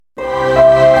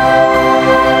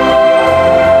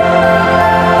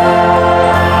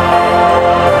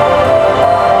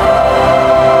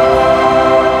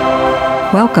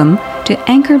Welcome to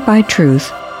Anchored by Truth,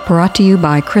 brought to you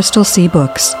by Crystal Sea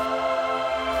Books.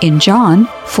 In John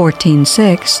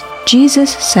 14:6,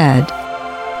 Jesus said,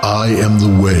 I am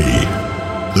the way,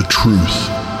 the truth,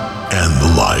 and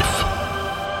the life.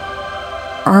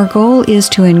 Our goal is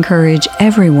to encourage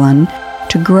everyone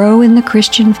to grow in the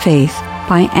Christian faith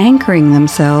by anchoring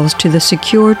themselves to the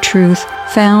secure truth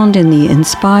found in the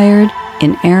inspired,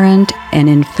 inerrant, and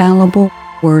infallible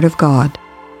Word of God.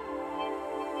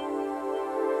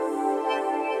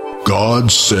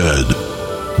 God said,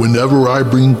 whenever I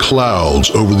bring clouds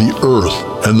over the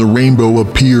earth and the rainbow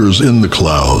appears in the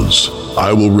clouds,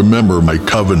 I will remember my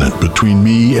covenant between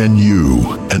me and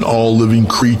you and all living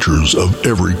creatures of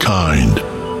every kind.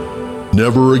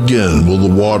 Never again will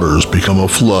the waters become a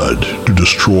flood to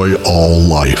destroy all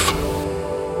life.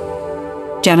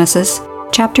 Genesis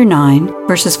chapter 9,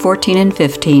 verses 14 and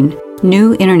 15,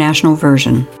 New International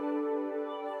Version.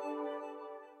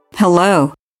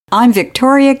 Hello, I'm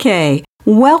Victoria Kay,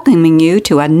 welcoming you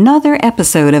to another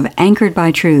episode of Anchored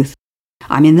by Truth.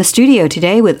 I'm in the studio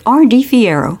today with R.D.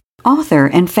 Fierro, author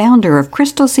and founder of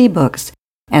Crystal Sea Books,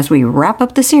 as we wrap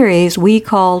up the series we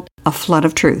called A Flood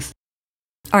of Truth.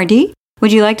 R.D.,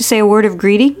 would you like to say a word of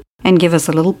greeting and give us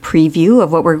a little preview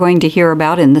of what we're going to hear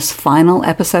about in this final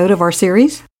episode of our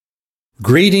series?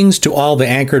 Greetings to all the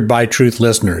Anchored by Truth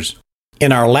listeners.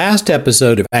 In our last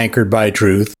episode of Anchored by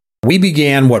Truth, we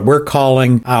began what we're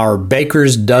calling our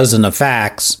Baker's Dozen of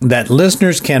Facts that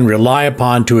listeners can rely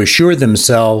upon to assure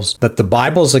themselves that the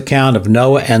Bible's account of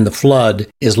Noah and the flood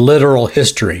is literal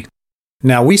history.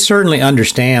 Now, we certainly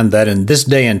understand that in this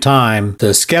day and time,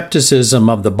 the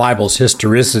skepticism of the Bible's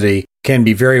historicity can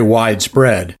be very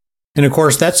widespread. And of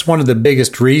course, that's one of the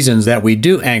biggest reasons that we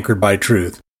do Anchored by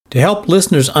Truth, to help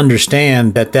listeners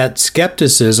understand that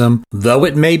skepticism, though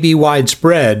it may be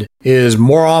widespread, is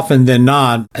more often than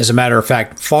not, as a matter of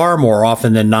fact, far more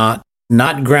often than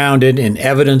not grounded in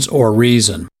evidence or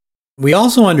reason. We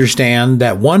also understand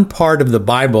that one part of the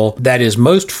Bible that is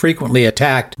most frequently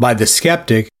attacked by the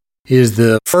skeptic is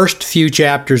the first few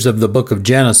chapters of the book of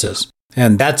Genesis.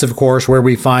 And that's, of course, where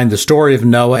we find the story of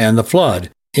Noah and the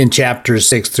flood in chapters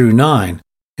 6 through 9.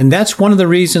 And that's one of the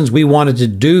reasons we wanted to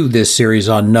do this series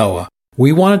on Noah.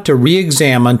 We wanted to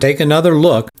re-examine, take another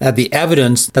look at the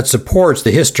evidence that supports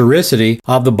the historicity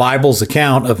of the Bible's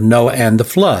account of Noah and the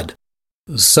flood.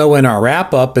 So in our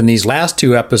wrap-up in these last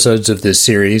two episodes of this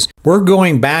series, we're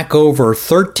going back over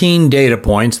 13 data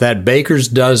points, that Baker's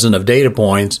dozen of data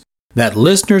points, that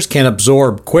listeners can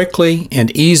absorb quickly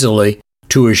and easily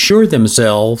to assure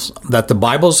themselves that the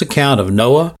Bible's account of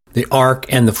Noah, the ark,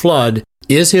 and the flood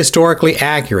is historically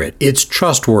accurate. It's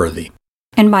trustworthy.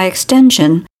 And by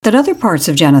extension, that other parts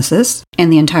of Genesis,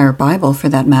 and the entire Bible for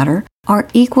that matter, are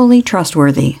equally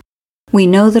trustworthy. We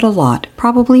know that a lot,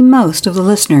 probably most of the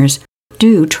listeners,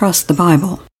 do trust the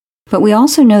Bible. But we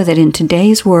also know that in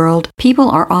today's world, people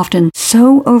are often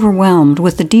so overwhelmed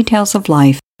with the details of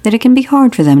life that it can be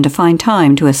hard for them to find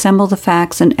time to assemble the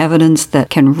facts and evidence that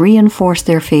can reinforce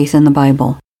their faith in the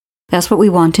Bible. That's what we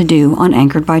want to do on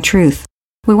Anchored by Truth.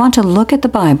 We want to look at the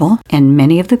Bible and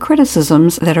many of the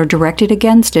criticisms that are directed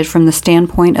against it from the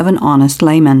standpoint of an honest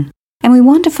layman. And we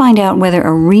want to find out whether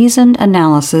a reasoned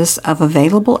analysis of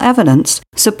available evidence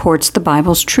supports the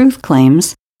Bible's truth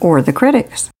claims or the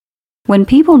critics. When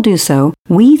people do so,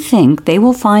 we think they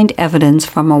will find evidence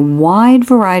from a wide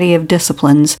variety of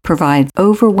disciplines provide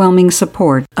overwhelming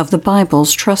support of the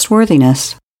Bible's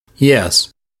trustworthiness. Yes.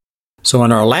 So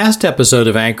in our last episode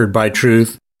of Anchored by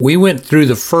Truth, we went through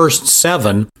the first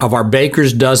 7 of our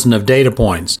Baker's dozen of data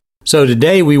points. So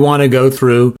today we want to go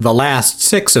through the last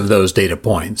 6 of those data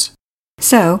points.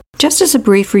 So, just as a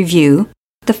brief review,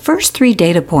 the first 3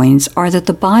 data points are that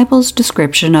the Bible's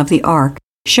description of the ark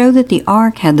show that the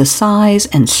ark had the size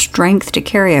and strength to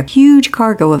carry a huge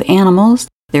cargo of animals,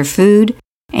 their food,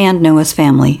 and Noah's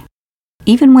family.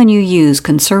 Even when you use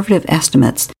conservative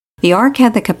estimates, the ark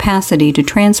had the capacity to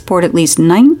transport at least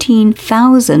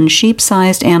 19,000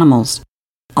 sheep-sized animals.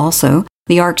 Also,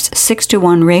 the ark's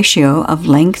 6-to-1 ratio of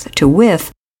length to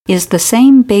width is the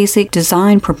same basic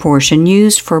design proportion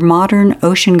used for modern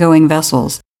ocean-going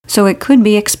vessels, so it could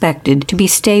be expected to be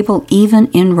stable even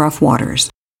in rough waters.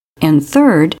 And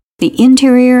third, the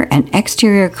interior and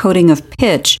exterior coating of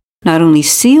pitch not only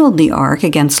sealed the ark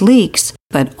against leaks,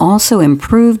 but also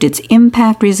improved its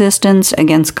impact resistance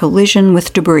against collision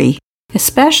with debris.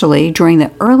 Especially during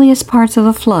the earliest parts of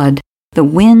the flood, the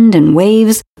wind and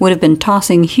waves would have been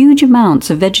tossing huge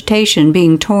amounts of vegetation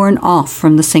being torn off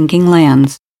from the sinking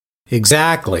lands.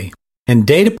 Exactly. And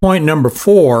data point number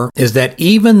 4 is that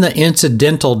even the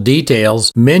incidental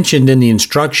details mentioned in the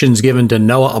instructions given to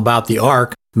Noah about the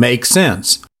ark make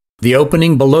sense. The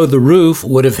opening below the roof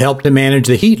would have helped to manage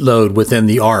the heat load within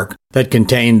the ark that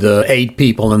contained the 8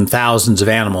 people and thousands of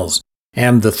animals.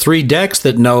 And the 3 decks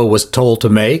that Noah was told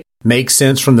to make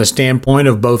sense from the standpoint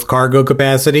of both cargo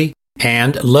capacity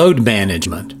and load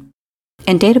management.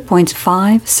 And data points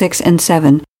 5, 6, and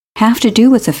 7 have to do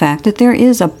with the fact that there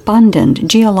is abundant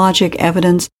geologic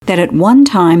evidence that at one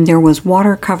time there was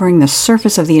water covering the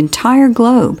surface of the entire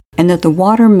globe, and that the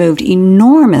water moved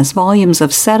enormous volumes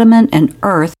of sediment and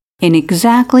earth in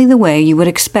exactly the way you would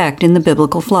expect in the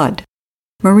biblical flood.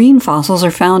 Marine fossils are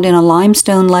found in a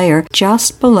limestone layer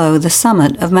just below the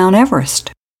summit of Mount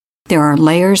Everest. There are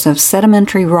layers of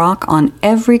sedimentary rock on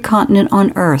every continent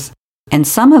on Earth, and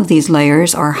some of these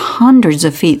layers are hundreds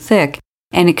of feet thick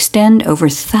and extend over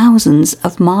thousands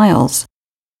of miles.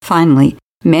 Finally,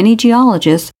 many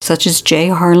geologists, such as J.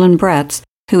 Harlan Bretz,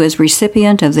 who is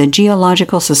recipient of the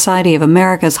Geological Society of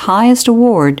America's highest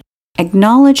award,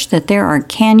 acknowledge that there are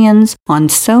canyons on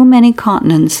so many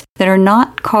continents that are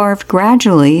not carved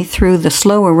gradually through the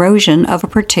slow erosion of a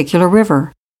particular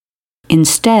river.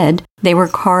 Instead, they were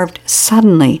carved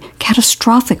suddenly,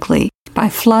 catastrophically, by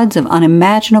floods of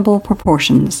unimaginable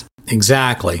proportions.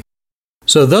 Exactly.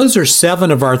 So those are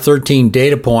 7 of our 13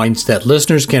 data points that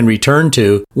listeners can return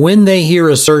to when they hear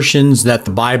assertions that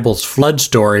the Bible's flood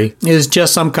story is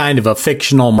just some kind of a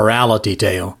fictional morality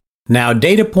tale. Now,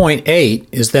 data point 8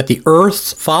 is that the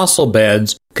Earth's fossil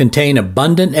beds contain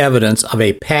abundant evidence of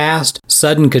a past,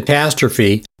 sudden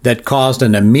catastrophe that caused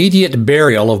an immediate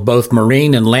burial of both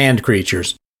marine and land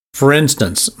creatures. For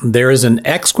instance, there is an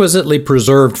exquisitely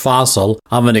preserved fossil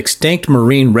of an extinct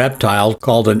marine reptile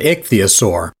called an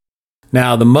ichthyosaur.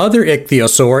 Now, the mother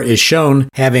ichthyosaur is shown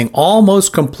having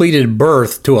almost completed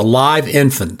birth to a live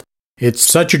infant. It's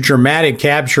such a dramatic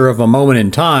capture of a moment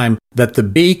in time that the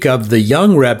beak of the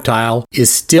young reptile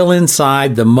is still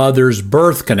inside the mother's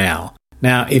birth canal.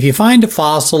 Now, if you find a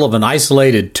fossil of an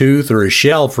isolated tooth or a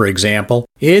shell, for example,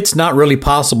 it's not really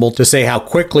possible to say how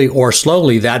quickly or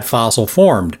slowly that fossil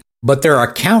formed. But there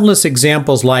are countless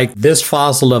examples like this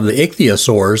fossil of the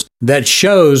ichthyosaurs that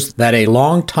shows that a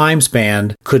long time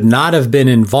span could not have been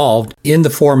involved in the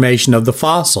formation of the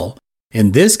fossil.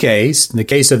 In this case, in the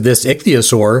case of this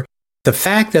ichthyosaur, the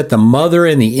fact that the mother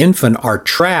and the infant are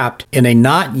trapped in a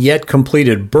not yet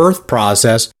completed birth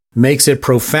process makes it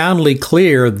profoundly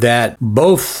clear that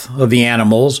both of the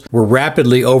animals were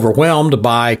rapidly overwhelmed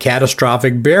by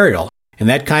catastrophic burial. And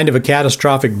that kind of a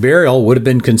catastrophic burial would have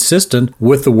been consistent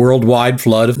with the worldwide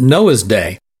flood of Noah's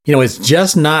day. It's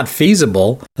just not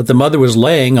feasible that the mother was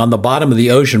laying on the bottom of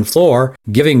the ocean floor,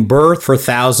 giving birth for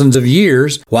thousands of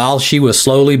years while she was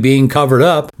slowly being covered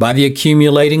up by the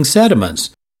accumulating sediments.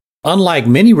 Unlike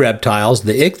many reptiles,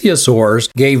 the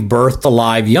ichthyosaurs gave birth to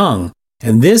live young.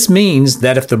 And this means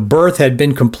that if the birth had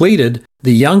been completed,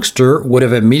 the youngster would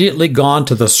have immediately gone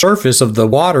to the surface of the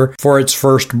water for its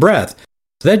first breath.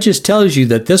 That just tells you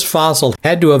that this fossil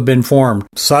had to have been formed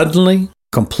suddenly,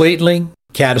 completely,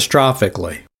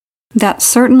 catastrophically. That's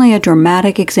certainly a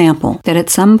dramatic example that at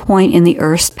some point in the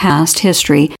Earth's past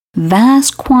history,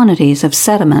 vast quantities of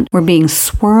sediment were being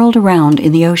swirled around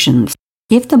in the oceans.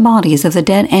 If the bodies of the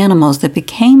dead animals that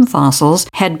became fossils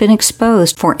had been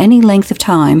exposed for any length of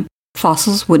time,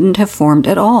 fossils wouldn't have formed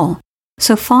at all.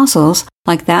 So fossils,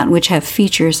 like that which have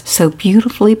features so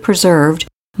beautifully preserved,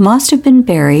 must have been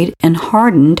buried and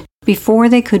hardened before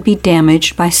they could be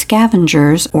damaged by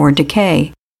scavengers or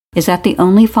decay. Is that the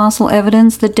only fossil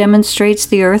evidence that demonstrates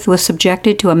the Earth was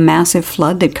subjected to a massive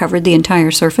flood that covered the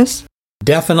entire surface?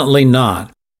 Definitely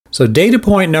not. So data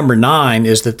point number 9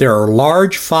 is that there are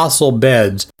large fossil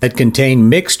beds that contain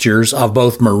mixtures of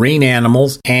both marine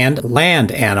animals and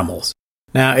land animals.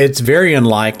 Now, it's very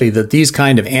unlikely that these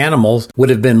kind of animals would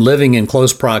have been living in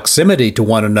close proximity to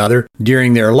one another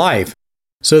during their life.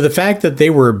 So the fact that they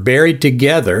were buried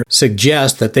together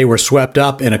suggests that they were swept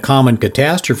up in a common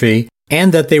catastrophe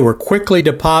and that they were quickly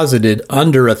deposited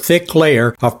under a thick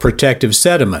layer of protective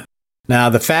sediment. Now,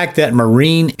 the fact that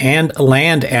marine and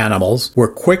land animals were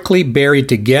quickly buried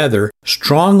together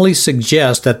strongly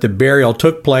suggests that the burial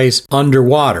took place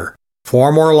underwater.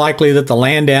 Far more likely that the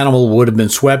land animal would have been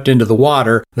swept into the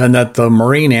water than that the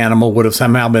marine animal would have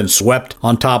somehow been swept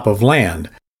on top of land.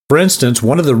 For instance,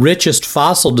 one of the richest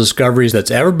fossil discoveries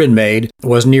that's ever been made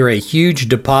was near a huge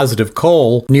deposit of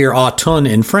coal near Autun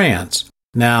in France.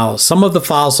 Now, some of the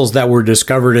fossils that were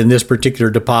discovered in this particular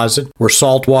deposit were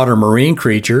saltwater marine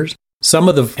creatures. Some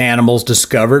of the animals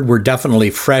discovered were definitely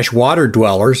freshwater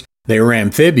dwellers. They were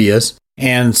amphibious.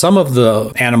 And some of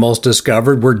the animals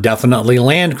discovered were definitely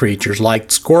land creatures like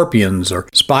scorpions or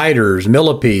spiders,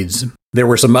 millipedes. There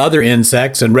were some other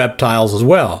insects and reptiles as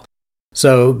well.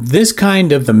 So this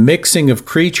kind of the mixing of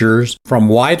creatures from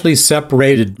widely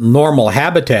separated normal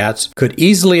habitats could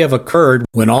easily have occurred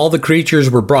when all the creatures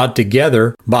were brought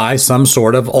together by some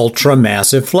sort of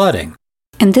ultra-massive flooding.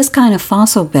 And this kind of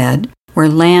fossil bed, where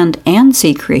land and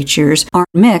sea creatures are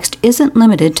mixed, isn't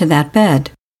limited to that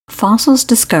bed. Fossils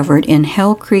discovered in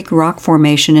Hell Creek Rock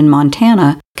Formation in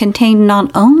Montana contain not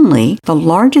only the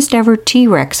largest ever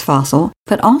T-Rex fossil,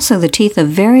 but also the teeth of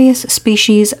various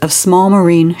species of small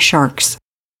marine sharks.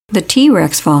 The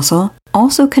T-Rex fossil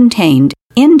also contained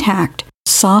intact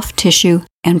soft tissue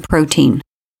and protein.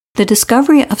 The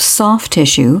discovery of soft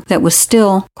tissue that was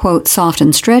still, quote, soft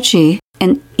and stretchy,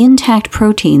 and intact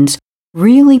proteins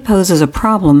really poses a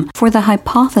problem for the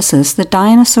hypothesis that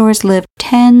dinosaurs lived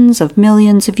tens of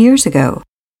millions of years ago.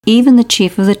 Even the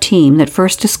chief of the team that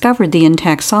first discovered the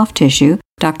intact soft tissue,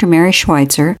 Dr. Mary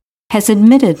Schweitzer, has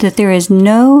admitted that there is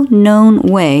no known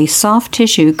way soft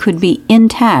tissue could be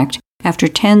intact after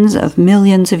tens of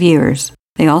millions of years.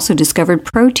 They also discovered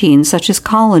proteins such as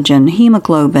collagen,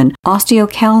 hemoglobin,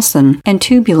 osteocalcin, and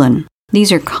tubulin.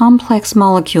 These are complex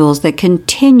molecules that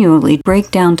continually break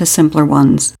down to simpler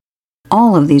ones.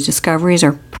 All of these discoveries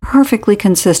are perfectly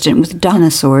consistent with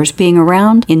dinosaurs being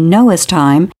around in Noah's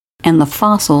time and the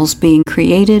fossils being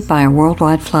created by a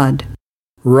worldwide flood.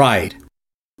 Right.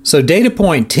 So data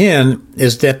point 10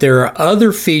 is that there are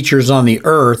other features on the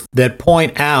Earth that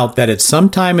point out that at some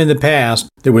time in the past,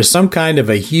 there was some kind of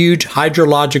a huge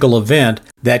hydrological event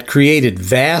that created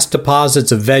vast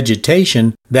deposits of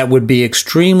vegetation that would be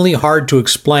extremely hard to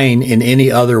explain in any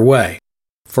other way.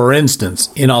 For instance,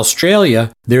 in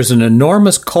Australia, there's an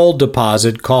enormous coal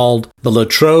deposit called the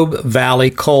Latrobe Valley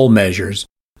Coal Measures.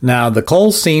 Now, the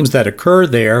coal seams that occur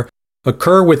there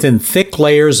occur within thick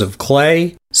layers of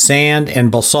clay, sand,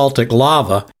 and basaltic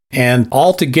lava, and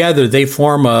altogether they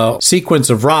form a sequence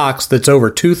of rocks that's over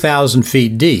 2,000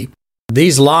 feet deep.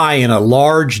 These lie in a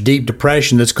large, deep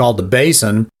depression that's called the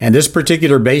basin, and this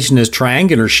particular basin is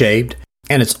triangular shaped,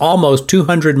 and it's almost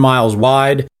 200 miles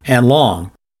wide and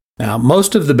long. Now,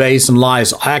 most of the basin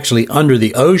lies actually under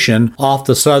the ocean off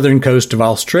the southern coast of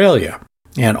Australia.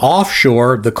 And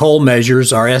offshore, the coal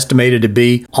measures are estimated to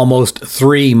be almost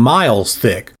 3 miles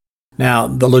thick. Now,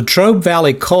 the Latrobe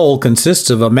Valley coal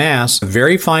consists of a mass of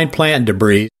very fine plant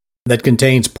debris that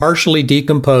contains partially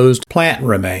decomposed plant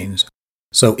remains.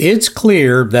 So it's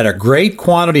clear that a great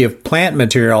quantity of plant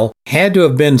material had to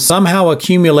have been somehow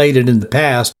accumulated in the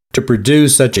past to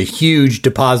produce such a huge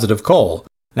deposit of coal.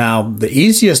 Now, the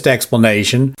easiest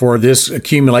explanation for this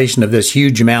accumulation of this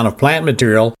huge amount of plant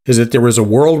material is that there was a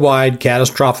worldwide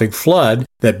catastrophic flood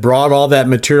that brought all that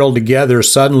material together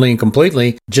suddenly and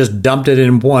completely, just dumped it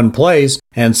in one place,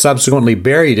 and subsequently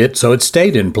buried it so it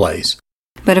stayed in place.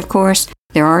 But of course,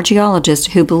 there are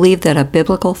geologists who believe that a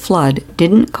biblical flood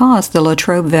didn't cause the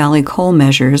Latrobe Valley coal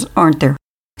measures, aren't there?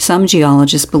 Some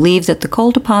geologists believe that the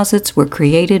coal deposits were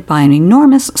created by an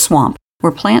enormous swamp,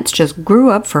 where plants just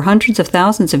grew up for hundreds of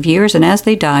thousands of years, and as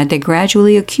they died, they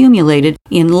gradually accumulated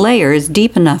in layers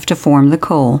deep enough to form the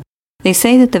coal. They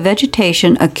say that the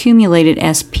vegetation accumulated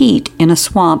as peat in a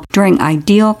swamp during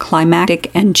ideal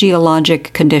climatic and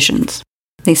geologic conditions.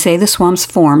 They say the swamps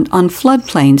formed on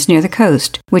floodplains near the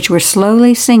coast, which were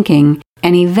slowly sinking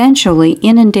and eventually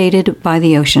inundated by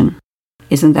the ocean.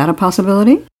 Isn't that a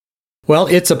possibility? Well,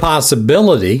 it's a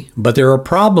possibility, but there are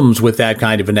problems with that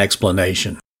kind of an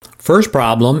explanation. First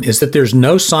problem is that there's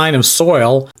no sign of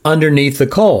soil underneath the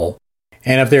coal.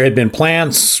 And if there had been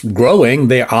plants growing,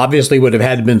 they obviously would have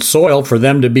had to been soil for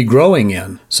them to be growing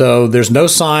in. So there's no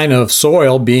sign of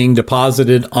soil being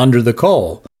deposited under the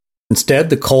coal. Instead,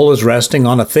 the coal is resting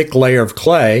on a thick layer of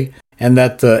clay, and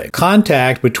that the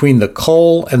contact between the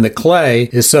coal and the clay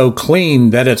is so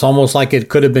clean that it's almost like it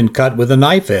could have been cut with a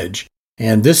knife edge.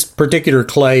 And this particular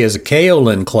clay is a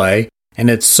kaolin clay, and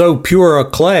it's so pure a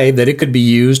clay that it could be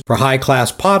used for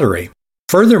high-class pottery.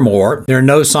 Furthermore, there are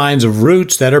no signs of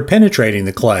roots that are penetrating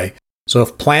the clay. So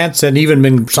if plants had even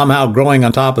been somehow growing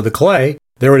on top of the clay,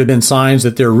 there would have been signs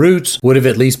that their roots would have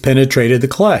at least penetrated the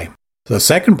clay. The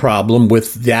second problem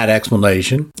with that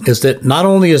explanation is that not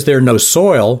only is there no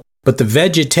soil, but the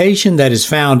vegetation that is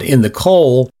found in the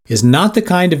coal is not the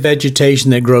kind of vegetation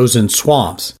that grows in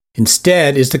swamps.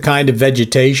 Instead, is the kind of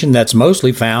vegetation that's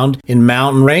mostly found in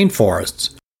mountain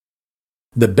rainforests.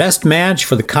 The best match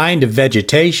for the kind of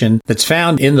vegetation that's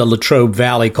found in the Latrobe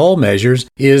Valley coal measures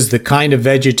is the kind of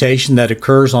vegetation that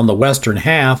occurs on the western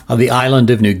half of the island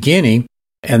of New Guinea,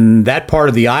 and that part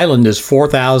of the island is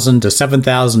 4,000 to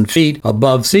 7,000 feet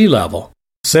above sea level.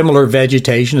 Similar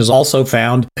vegetation is also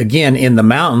found, again, in the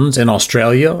mountains in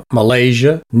Australia,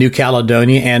 Malaysia, New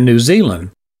Caledonia, and New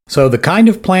Zealand. So the kind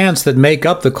of plants that make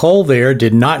up the coal there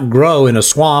did not grow in a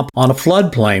swamp on a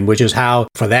floodplain, which is how,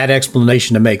 for that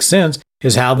explanation to make sense,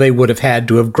 is how they would have had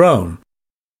to have grown.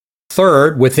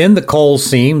 Third, within the coal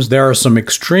seams, there are some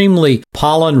extremely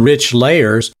pollen-rich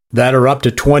layers that are up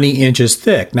to 20 inches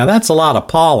thick. Now, that's a lot of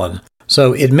pollen.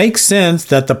 So it makes sense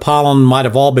that the pollen might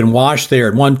have all been washed there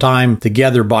at one time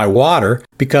together by water,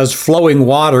 because flowing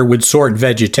water would sort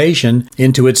vegetation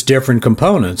into its different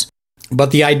components.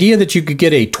 But the idea that you could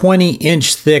get a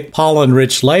 20-inch thick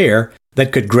pollen-rich layer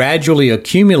that could gradually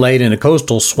accumulate in a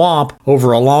coastal swamp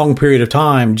over a long period of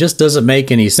time just doesn't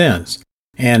make any sense.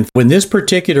 And when this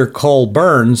particular coal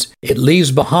burns, it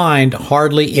leaves behind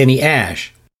hardly any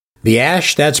ash. The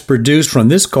ash that's produced from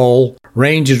this coal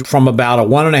ranges from about a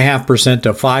 1.5%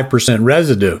 to 5%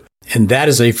 residue, and that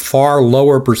is a far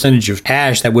lower percentage of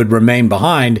ash that would remain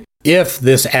behind if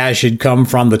this ash had come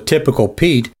from the typical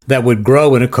peat that would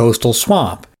grow in a coastal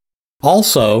swamp.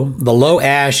 Also, the low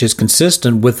ash is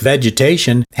consistent with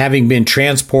vegetation having been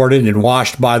transported and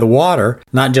washed by the water,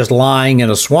 not just lying in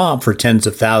a swamp for tens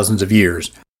of thousands of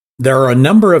years. There are a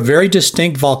number of very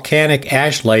distinct volcanic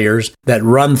ash layers that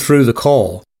run through the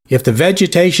coal. If the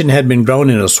vegetation had been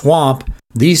grown in a swamp,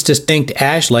 these distinct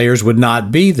ash layers would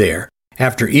not be there.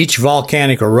 After each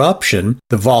volcanic eruption,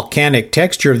 the volcanic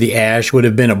texture of the ash would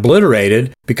have been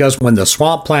obliterated because when the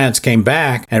swamp plants came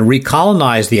back and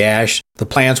recolonized the ash, the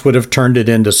plants would have turned it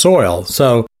into soil.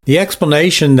 So the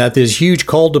explanation that this huge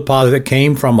coal deposit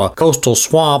came from a coastal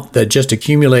swamp that just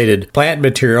accumulated plant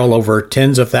material over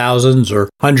tens of thousands or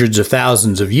hundreds of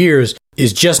thousands of years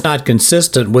is just not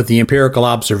consistent with the empirical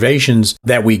observations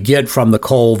that we get from the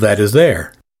coal that is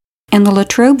there. And the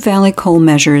Latrobe Valley coal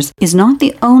measures is not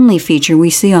the only feature we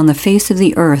see on the face of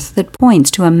the earth that points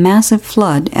to a massive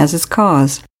flood as its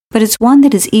cause, but it's one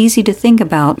that is easy to think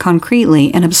about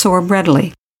concretely and absorb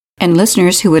readily. And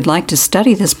listeners who would like to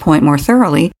study this point more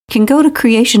thoroughly can go to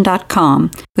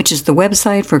creation.com, which is the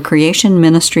website for Creation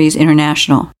Ministries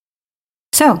International.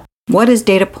 So, what is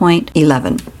data point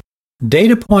 11?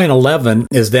 Data point 11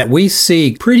 is that we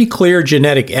see pretty clear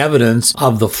genetic evidence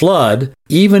of the flood,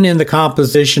 even in the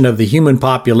composition of the human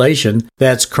population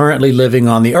that's currently living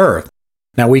on the earth.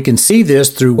 Now, we can see this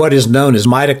through what is known as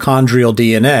mitochondrial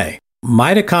DNA.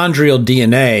 Mitochondrial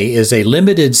DNA is a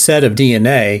limited set of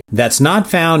DNA that's not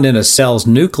found in a cell's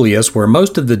nucleus where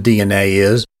most of the DNA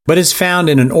is, but is found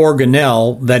in an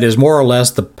organelle that is more or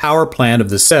less the power plant of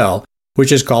the cell,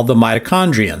 which is called the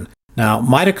mitochondrion. Now,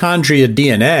 mitochondria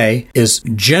DNA is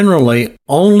generally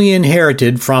only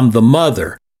inherited from the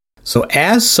mother. So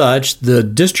as such, the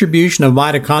distribution of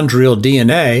mitochondrial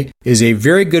DNA is a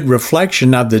very good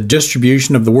reflection of the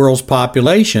distribution of the world's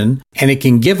population, and it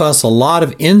can give us a lot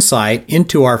of insight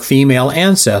into our female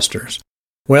ancestors.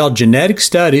 Well, genetic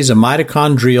studies of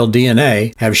mitochondrial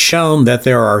DNA have shown that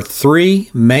there are 3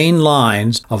 main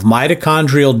lines of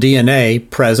mitochondrial DNA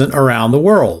present around the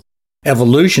world.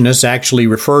 Evolutionists actually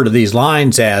refer to these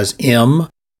lines as M,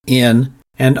 N,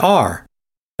 and R.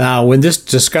 Now, when this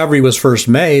discovery was first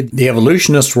made, the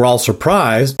evolutionists were all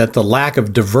surprised at the lack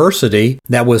of diversity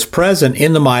that was present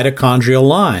in the mitochondrial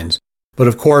lines. But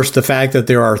of course, the fact that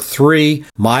there are 3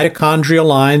 mitochondrial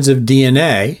lines of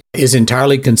DNA is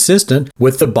entirely consistent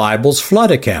with the Bible's flood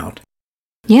account.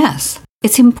 Yes,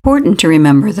 it's important to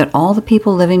remember that all the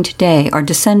people living today are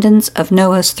descendants of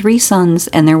Noah's 3 sons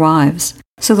and their wives.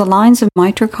 So the lines of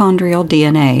mitochondrial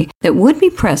DNA that would be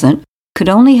present could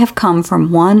only have come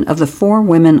from one of the 4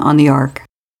 women on the ark,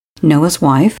 Noah's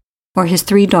wife or his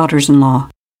 3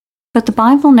 daughters-in-law. But the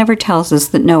Bible never tells us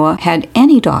that Noah had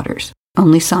any daughters,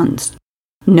 only sons.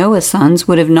 Noah's sons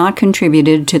would have not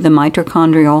contributed to the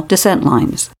mitochondrial descent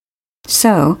lines.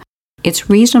 So, it's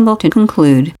reasonable to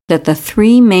conclude that the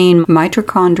 3 main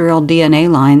mitochondrial DNA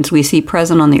lines we see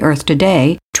present on the earth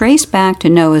today trace back to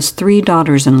Noah's 3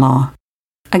 daughters-in-law.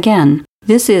 Again,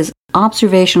 this is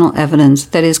observational evidence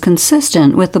that is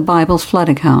consistent with the Bible's flood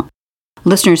account.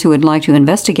 Listeners who would like to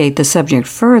investigate the subject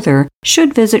further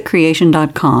should visit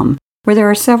creation.com, where there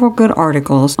are several good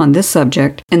articles on this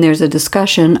subject, and there's a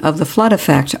discussion of the flood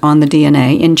effect on the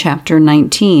DNA in Chapter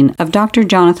 19 of Dr.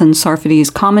 Jonathan Sarfati's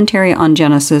commentary on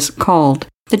Genesis called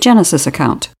The Genesis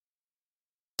Account.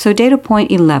 So data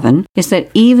point 11 is that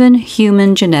even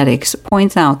human genetics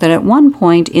points out that at one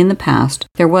point in the past,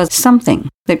 there was something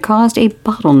that caused a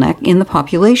bottleneck in the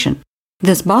population.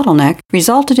 This bottleneck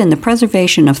resulted in the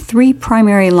preservation of 3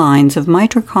 primary lines of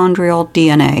mitochondrial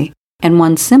DNA, and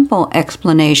one simple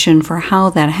explanation for how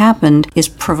that happened is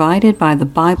provided by the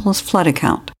Bible's flood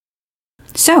account.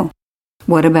 So,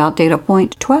 what about data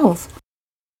point 12?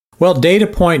 Well, data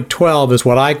point 12 is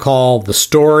what I call the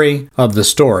story of the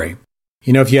story.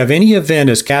 If you have any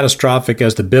event as catastrophic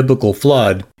as the biblical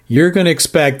flood, you're going to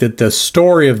expect that the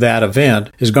story of that event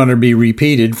is going to be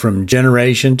repeated from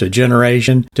generation to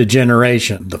generation to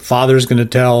generation. The father's going to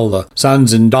tell the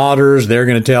sons and daughters, they're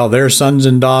going to tell their sons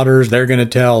and daughters, they're going to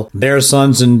tell their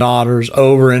sons and daughters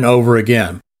over and over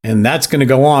again. And that's going to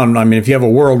go on. If you have a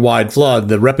worldwide flood,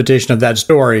 the repetition of that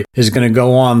story is going to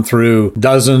go on through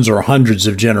dozens or hundreds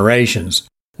of generations.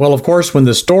 Well, of course, when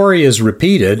the story is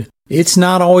repeated, it's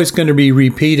not always going to be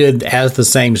repeated as the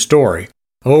same story.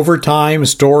 Over time,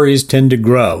 stories tend to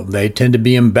grow. They tend to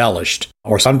be embellished,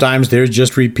 or sometimes they're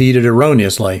just repeated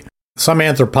erroneously. Some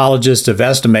anthropologists have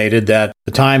estimated that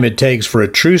the time it takes for a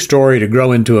true story to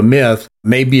grow into a myth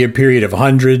may be a period of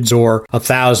hundreds or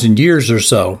 1,000 years or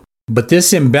so. But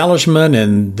this embellishment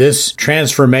and this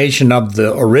transformation of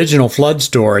the original flood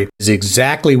story is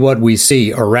exactly what we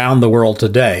see around the world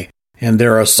today. And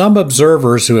there are some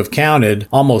observers who have counted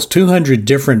almost 200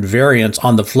 different variants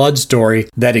on the flood story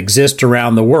that exist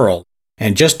around the world.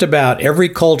 And just about every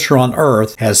culture on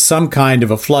Earth has some kind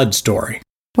of a flood story.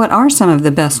 What are some of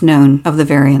the best known of the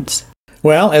variants?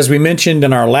 Well, as we mentioned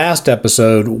in our last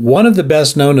episode, one of the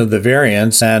best known of the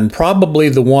variants, and probably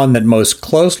the one that most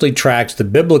closely tracks the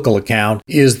biblical account,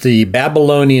 is the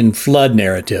Babylonian flood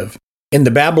narrative. In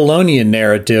the Babylonian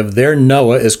narrative, their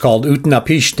Noah is called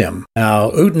Utnapishtim.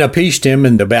 Now, Utnapishtim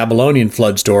in the Babylonian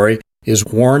flood story is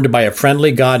warned by a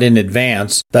friendly god in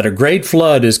advance that a great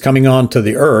flood is coming onto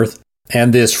the earth,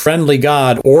 and this friendly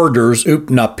god orders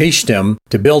Utnapishtim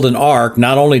to build an ark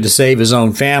not only to save his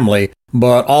own family,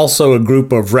 but also a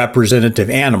group of representative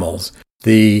animals.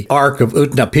 The ark of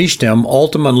Utnapishtim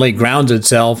ultimately grounds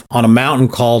itself on a mountain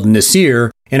called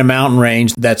Nisir in a mountain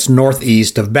range that's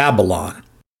northeast of Babylon.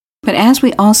 But as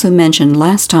we also mentioned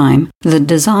last time, the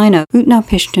design of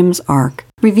Utnapishtim's ark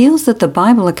reveals that the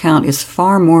Bible account is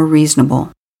far more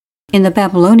reasonable. In the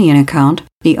Babylonian account,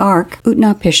 the ark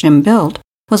Utnapishtim built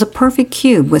was a perfect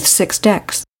cube with 6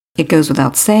 decks. It goes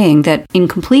without saying that, in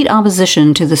complete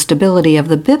opposition to the stability of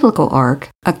the biblical ark,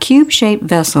 a cube-shaped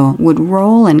vessel would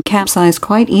roll and capsize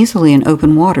quite easily in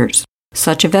open waters.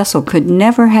 Such a vessel could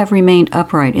never have remained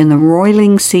upright in the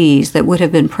roiling seas that would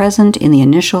have been present in the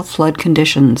initial flood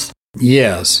conditions.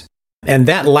 Yes, and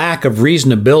that lack of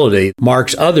reasonability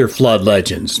marks other flood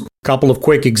legends. A couple of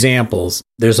quick examples.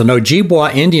 There's an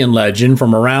Ojibwa Indian legend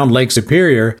from around Lake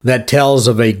Superior that tells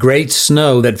of a great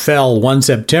snow that fell one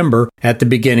September at the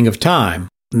beginning of time.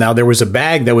 Now, there was a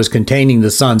bag that was containing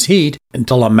the sun's heat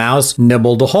until a mouse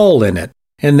nibbled a hole in it.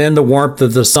 And then the warmth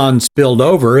of the sun spilled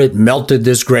over, it melted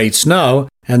this great snow,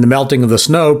 and the melting of the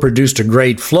snow produced a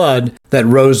great flood that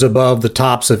rose above the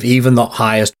tops of even the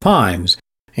highest pines.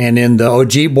 And in the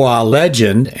Ojibwa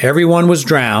legend, everyone was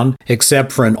drowned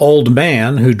except for an old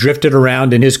man who drifted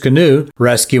around in his canoe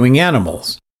rescuing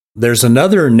animals. There's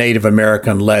another Native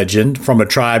American legend from a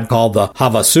tribe called the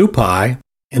Havasupai.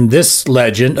 And this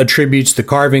legend attributes the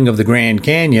carving of the Grand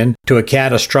Canyon to a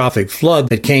catastrophic flood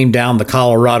that came down the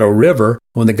Colorado River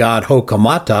when the god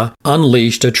Hokamata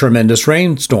unleashed a tremendous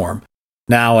rainstorm.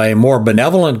 Now, a more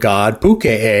benevolent god,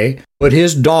 Pukei, put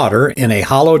his daughter in a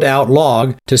hollowed-out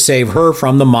log to save her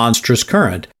from the monstrous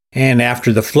current. And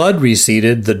after the flood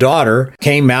receded, the daughter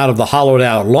came out of the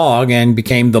hollowed-out log and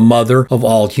became the mother of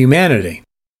all humanity.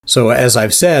 So, as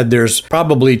I've said, there's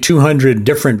probably 200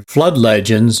 different flood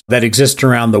legends that exist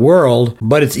around the world,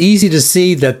 but it's easy to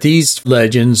see that these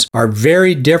legends are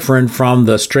very different from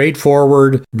the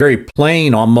straightforward, very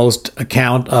plain almost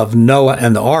account of Noah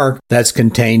and the ark that's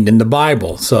contained in the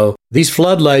Bible. So, these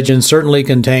flood legends certainly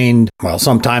contain,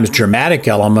 sometimes dramatic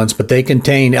elements, but they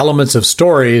contain elements of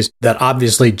stories that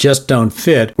obviously just don't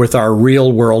fit with our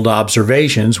real-world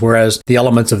observations, whereas the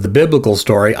elements of the biblical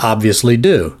story obviously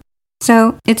do.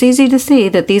 So, it's easy to see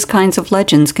that these kinds of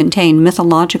legends contain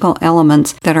mythological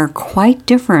elements that are quite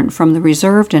different from the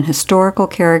reserved and historical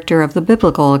character of the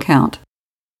biblical account.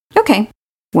 Okay,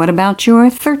 what about your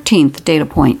 13th data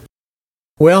point?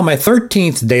 Well, my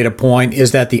 13th data point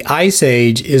is that the Ice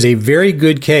Age is a very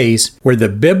good case where the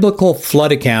biblical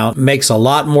flood account makes a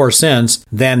lot more sense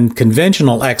than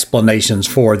conventional explanations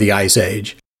for the Ice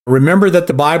Age. Remember that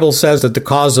the Bible says that the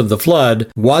cause of the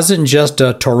flood wasn't just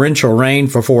a torrential rain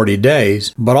for 40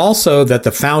 days, but also that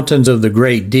the fountains of the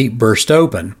great deep burst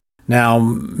open. Now,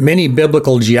 many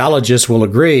biblical geologists will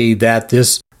agree that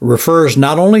this refers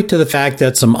not only to the fact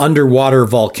that some underwater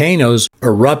volcanoes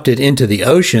erupted into the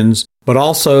oceans, but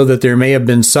also that there may have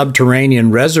been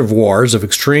subterranean reservoirs of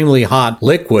extremely hot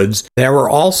liquids that were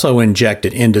also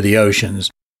injected into the oceans.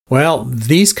 Well,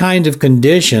 these kinds of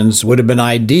conditions would have been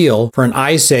ideal for an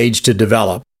ice age to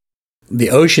develop. the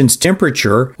ocean's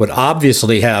temperature would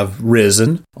obviously have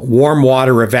risen. Warm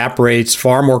water evaporates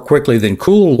far more quickly than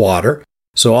cool water,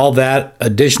 so all that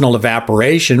additional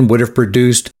evaporation would have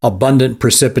produced abundant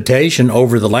precipitation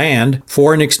over the land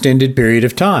for an extended period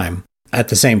of time. At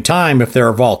the same time, if there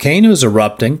are volcanoes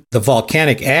erupting, the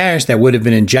volcanic ash that would have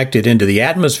been injected into the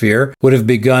atmosphere would have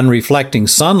begun reflecting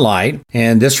sunlight,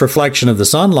 and this reflection of the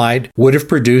sunlight would have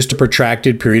produced a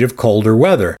protracted period of colder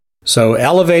weather. So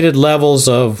elevated levels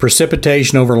of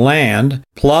precipitation over land,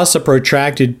 plus a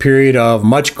protracted period of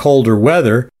much colder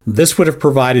weather, this would have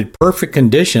provided perfect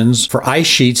conditions for ice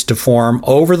sheets to form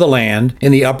over the land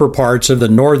in the upper parts of the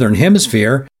northern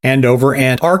hemisphere and over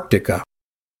Antarctica.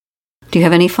 Do you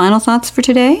have any final thoughts for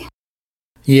today?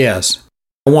 Yes.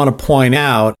 I want to point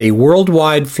out a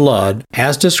worldwide flood,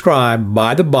 as described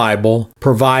by the Bible,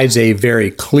 provides a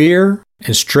very clear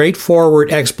and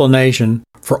straightforward explanation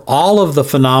for all of the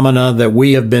phenomena that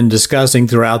we have been discussing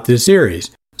throughout this series.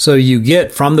 So you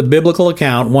get from the biblical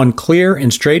account one clear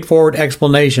and straightforward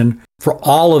explanation for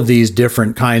all of these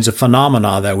different kinds of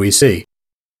phenomena that we see.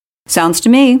 Sounds to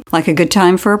me like a good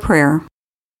time for a prayer.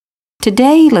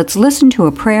 Today, let's listen to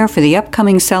a prayer for the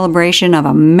upcoming celebration of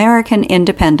American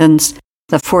independence,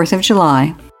 the 4th of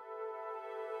July.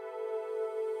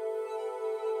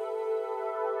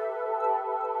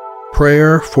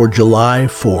 Prayer for July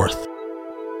 4th.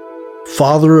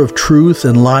 Father of truth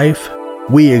and life,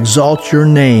 we exalt your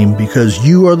name because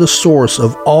you are the source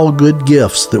of all good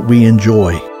gifts that we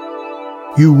enjoy.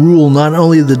 You rule not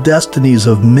only the destinies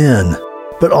of men,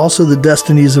 but also the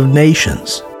destinies of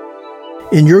nations.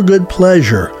 In your good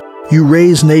pleasure, you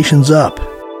raise nations up,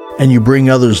 and you bring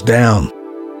others down.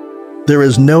 There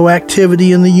is no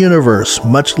activity in the universe,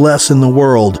 much less in the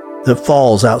world, that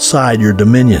falls outside your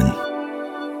dominion.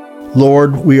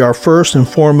 Lord, we are first and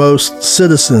foremost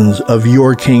citizens of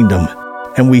your kingdom,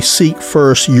 and we seek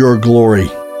first your glory.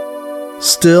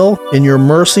 Still, in your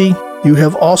mercy, you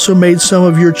have also made some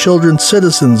of your children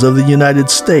citizens of the United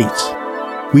States.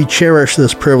 We cherish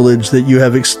this privilege that you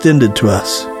have extended to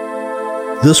us.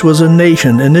 This was a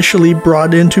nation initially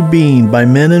brought into being by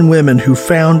men and women who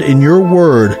found in your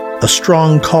word a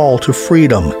strong call to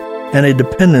freedom and a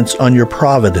dependence on your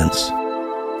providence.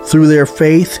 Through their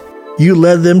faith, you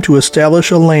led them to establish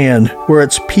a land where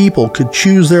its people could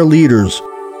choose their leaders,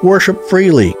 worship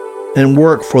freely, and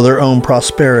work for their own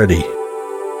prosperity.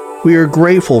 We are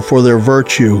grateful for their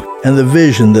virtue and the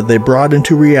vision that they brought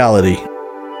into reality.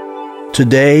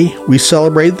 Today, we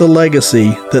celebrate the legacy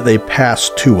that they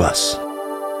passed to us.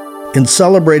 In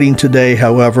celebrating today,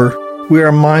 however, we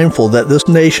are mindful that this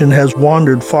nation has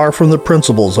wandered far from the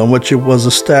principles on which it was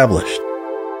established.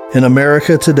 In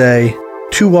America today,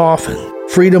 too often,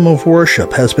 freedom of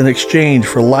worship has been exchanged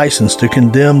for license to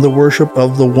condemn the worship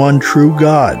of the one true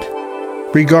God.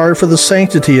 Regard for the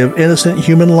sanctity of innocent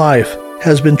human life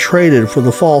has been traded for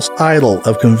the false idol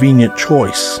of convenient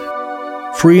choice.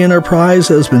 Free enterprise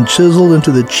has been chiseled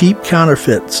into the cheap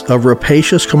counterfeits of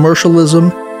rapacious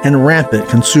commercialism and rampant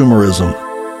consumerism.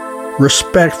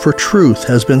 Respect for truth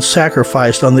has been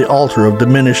sacrificed on the altar of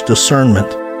diminished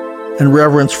discernment, and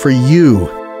reverence for you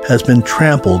has been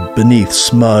trampled beneath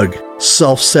smug,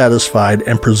 self-satisfied,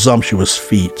 and presumptuous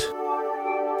feet.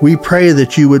 We pray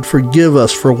that you would forgive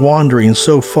us for wandering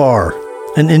so far,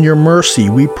 and in your mercy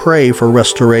we pray for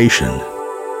restoration.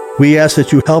 We ask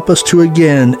that you help us to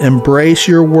again embrace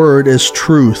your word as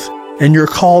truth and your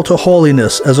call to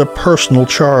holiness as a personal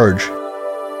charge.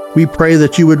 We pray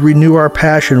that you would renew our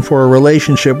passion for a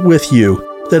relationship with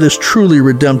you that is truly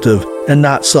redemptive and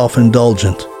not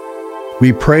self-indulgent.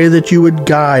 We pray that you would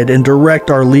guide and direct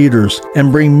our leaders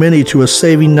and bring many to a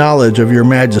saving knowledge of your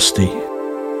majesty.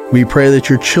 We pray that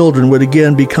your children would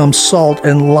again become salt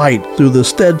and light through the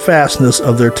steadfastness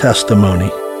of their testimony.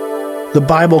 The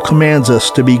Bible commands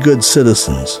us to be good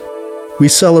citizens. We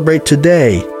celebrate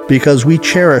today because we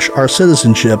cherish our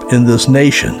citizenship in this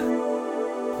nation.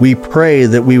 We pray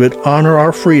that we would honor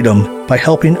our freedom by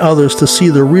helping others to see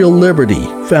the real liberty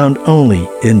found only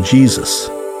in Jesus.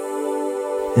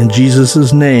 In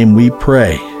Jesus' name we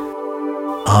pray.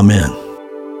 Amen.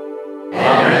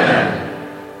 Amen.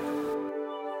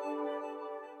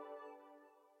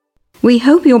 We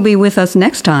hope you'll be with us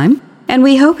next time, and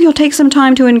we hope you'll take some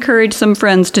time to encourage some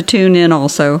friends to tune in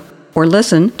also, or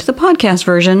listen to the podcast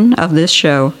version of this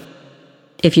show.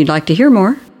 If you'd like to hear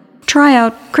more, try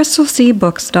out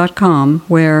crystalseabooks.com,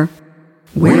 where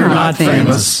we're not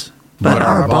famous, but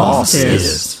our boss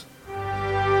is.